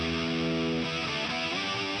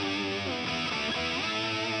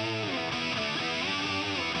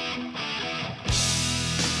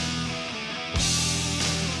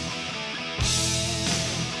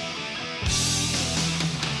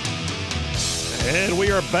And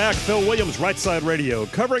we are back. Phil Williams, Right Side Radio,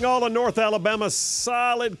 covering all of North Alabama.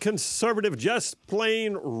 Solid conservative, just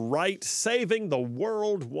plain right, saving the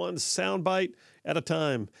world one soundbite at a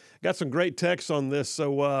time. Got some great texts on this.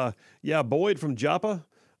 So, Boyd from Joppa,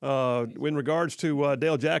 in regards to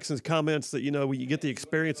Dale Jackson's comments that, you get the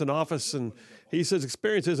experience in office, and he says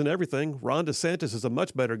experience isn't everything. Ron DeSantis is a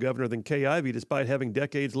much better governor than Kay Ivey despite having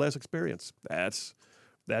decades less experience. That's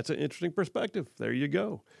an interesting perspective. There you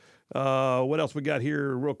go. What else we got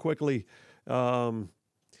here real quickly? Tom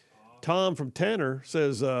from Tanner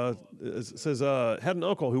says had an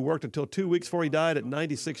uncle who worked until 2 weeks before he died at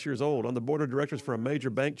 96 years old on the board of directors for a major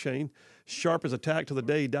bank chain, sharp as a tack till the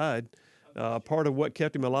day he died. Part of what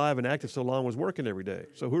kept him alive and active so long was working every day.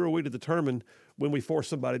 So who are we to determine when we force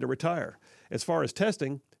somebody to retire? As far as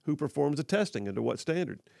testing, who performs the testing and to what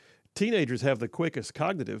standard? Teenagers have the quickest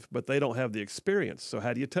cognitive, but they don't have the experience. So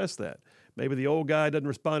how do you test that? Maybe the old guy doesn't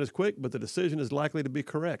respond as quick, but the decision is likely to be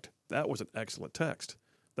correct. That was an excellent text.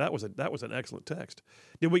 That was an excellent text.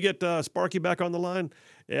 Did we get Sparky back on the line?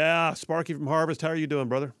 Yeah, Sparky from Harvest. How are you doing,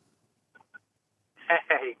 brother?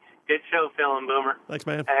 Hey, good show, Phil and Boomer. Thanks,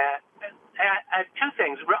 man. Two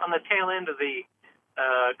things. On the tail end of the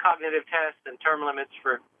cognitive test and term limits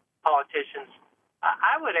for politicians,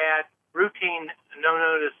 I would add routine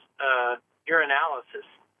no-notice urinalysis.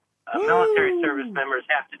 Military service members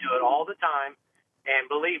have to do it all the time, and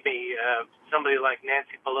believe me, somebody like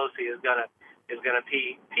Nancy Pelosi is gonna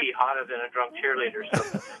pee hotter than a drunk cheerleader. So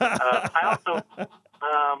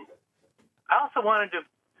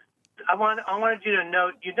I wanted you to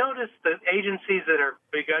note. You notice the agencies that are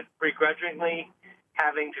begrudgingly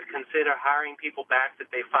having to consider hiring people back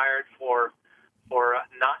that they fired for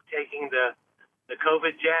not taking the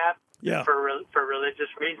COVID jab for religious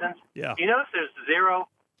reasons. Yeah. You notice there's zero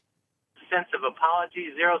sense of apology,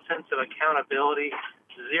 zero sense of accountability,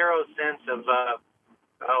 zero sense of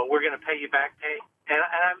we're going to pay you back pay, and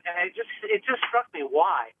it just struck me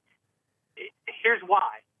why. Here's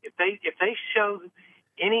why: if they show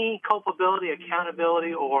any culpability,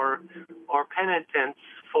 accountability, or penitence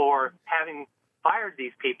for having fired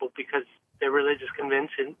these people because their religious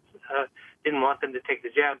conventions didn't want them to take the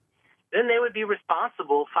jab, then they would be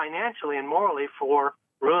responsible financially and morally for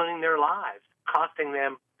ruining their lives, costing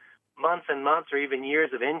them months and months or even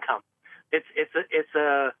years of income. It's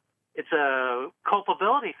a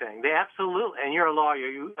culpability thing. They absolutely, and you're a lawyer,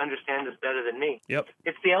 you understand this better than me. Yep.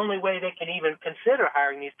 It's the only way they can even consider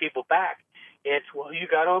hiring these people back. It's, well, you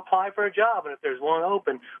got to apply for a job, and if there's one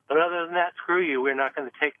open, but other than that, screw you. We're not going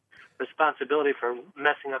to take responsibility for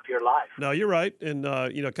messing up your life. No, you're right. And,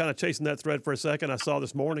 kind of chasing that thread for a second, I saw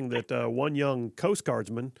this morning that one young Coast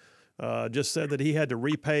Guardsman just said that he had to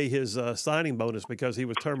repay his signing bonus because he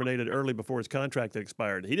was terminated early before his contract had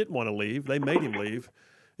expired. He didn't want to leave. They made him leave,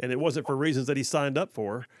 and it wasn't for reasons that he signed up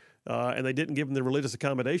for, and they didn't give him the religious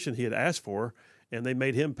accommodation he had asked for, and they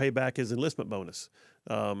made him pay back his enlistment bonus.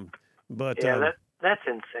 That's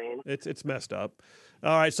insane. It's messed up.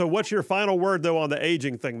 All right, so what's your final word, though, on the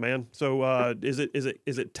aging thing, man? So is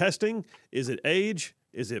it testing? Is it age?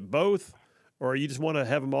 Is it both? Or you just want to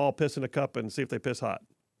have them all piss in a cup and see if they piss hot?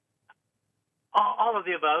 All of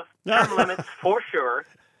the above. Term limits for sure.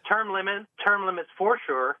 Term limits for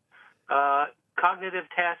sure. Cognitive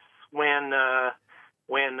tests when a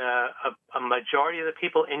majority of the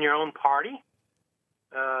people in your own party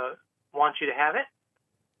want you to have it.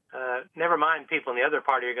 Never mind, people in the other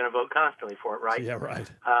party are going to vote constantly for it, right? Yeah, right.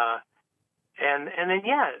 And then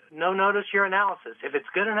no notice urinalysis. If it's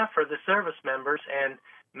good enough for the service members and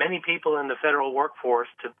many people in the federal workforce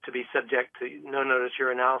to be subject to no notice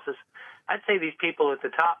urinalysis, I'd say these people at the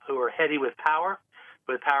top who are heady with power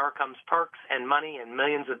comes perks and money and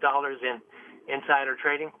millions of dollars in insider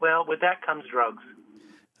trading. Well, with that comes drugs,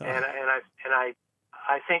 and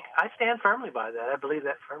I think I stand firmly by that. I believe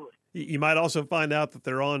that firmly. You might also find out that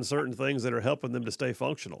they're on certain things that are helping them to stay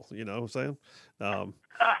functional. You know what I'm saying?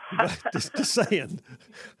 Just saying.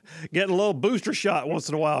 Getting a little booster shot once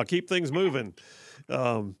in a while. Keep things moving.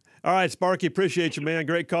 All right, Sparky, appreciate you, man.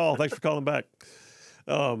 Great call. Thanks for calling back.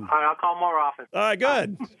 All right, I'll call more often. All right,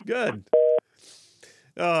 good.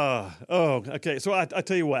 Okay. So I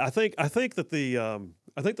tell you what, I think that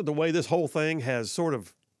the way this whole thing has sort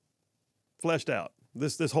of fleshed out,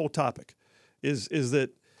 this whole topic, is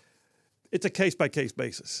that it's a case-by-case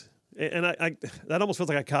basis. And I that almost feels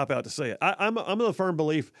like a cop-out to say it. I'm of the firm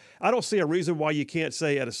belief, I don't see a reason why you can't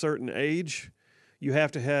say at a certain age you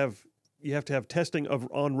have to have testing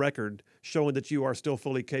on record showing that you are still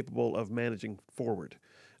fully capable of managing forward.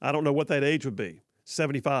 I don't know what that age would be,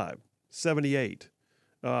 75, 78.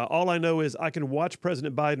 All I know is I can watch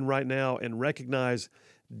President Biden right now and recognize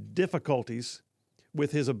difficulties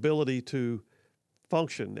with his ability to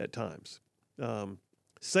function at times,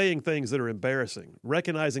 saying things that are embarrassing,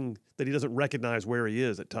 recognizing that he doesn't recognize where he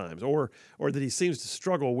is at times, or that he seems to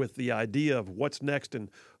struggle with the idea of what's next and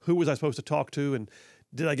who was I supposed to talk to and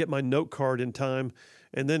did I get my note card in time?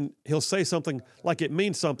 And then he'll say something like it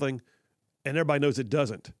means something, and everybody knows it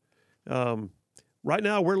doesn't. Right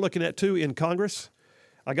now, we're looking at, too, in Congress.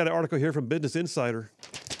 I got an article here from Business Insider.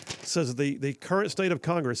 It says the current state of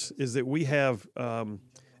Congress is that we have an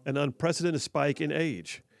unprecedented spike in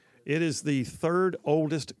age. It is the third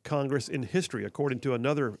oldest Congress in history, according to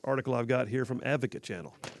another article I've got here from Advocate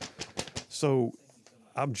Channel. So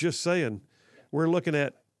I'm just saying, we're looking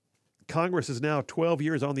at Congress is now 12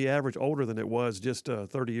 years on the average older than it was just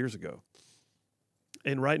 30 years ago.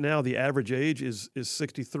 And right now, the average age is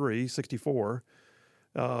 63, 64,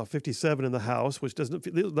 57 in the House, which those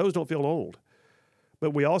don't feel old.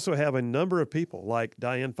 But we also have a number of people like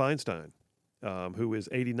Dianne Feinstein, who is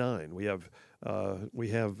 89. We have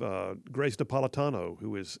Grace Napolitano,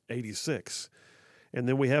 who is 86. And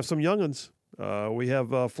then we have some young'uns. We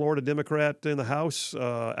have Florida Democrat in the House,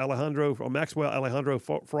 Maxwell Alejandro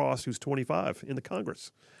Frost, who's 25 in the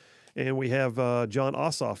Congress. And we have John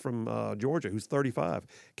Ossoff from Georgia, who's 35.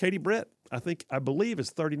 Katie Brett, I believe, is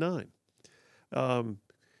 39. And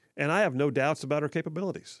I have no doubts about her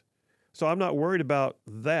capabilities. So I'm not worried about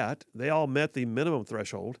that. They all met the minimum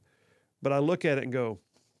threshold. But I look at it and go,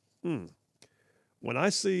 when I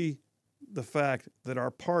see the fact that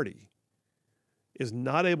our party is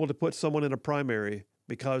not able to put someone in a primary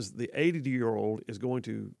because the 80-year-old is going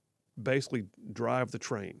to basically drive the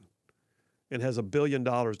train and has $1 billion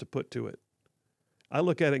to put to it, I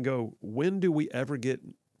look at it and go, when do we ever get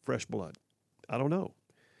fresh blood? I don't know.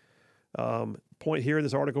 Point here in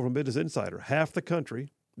this article from Business Insider, half the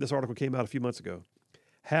country, this article came out a few months ago,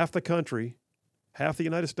 half the country, half the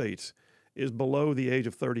United States is below the age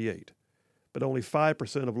of 38, but only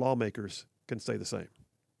 5% of lawmakers can say the same.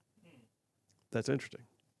 That's interesting.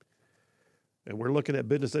 And we're looking at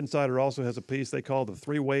Business Insider also has a piece they call the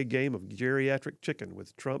three-way game of geriatric chicken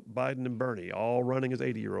with Trump, Biden, and Bernie all running as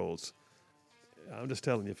 80-year-olds. I'm just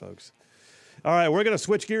telling you, folks. All right, we're going to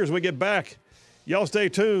switch gears when we get back. Y'all stay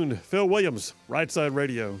tuned. Phil Williams, Right Side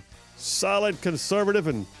Radio. Solid, conservative,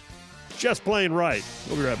 and just plain right.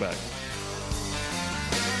 We'll be right back.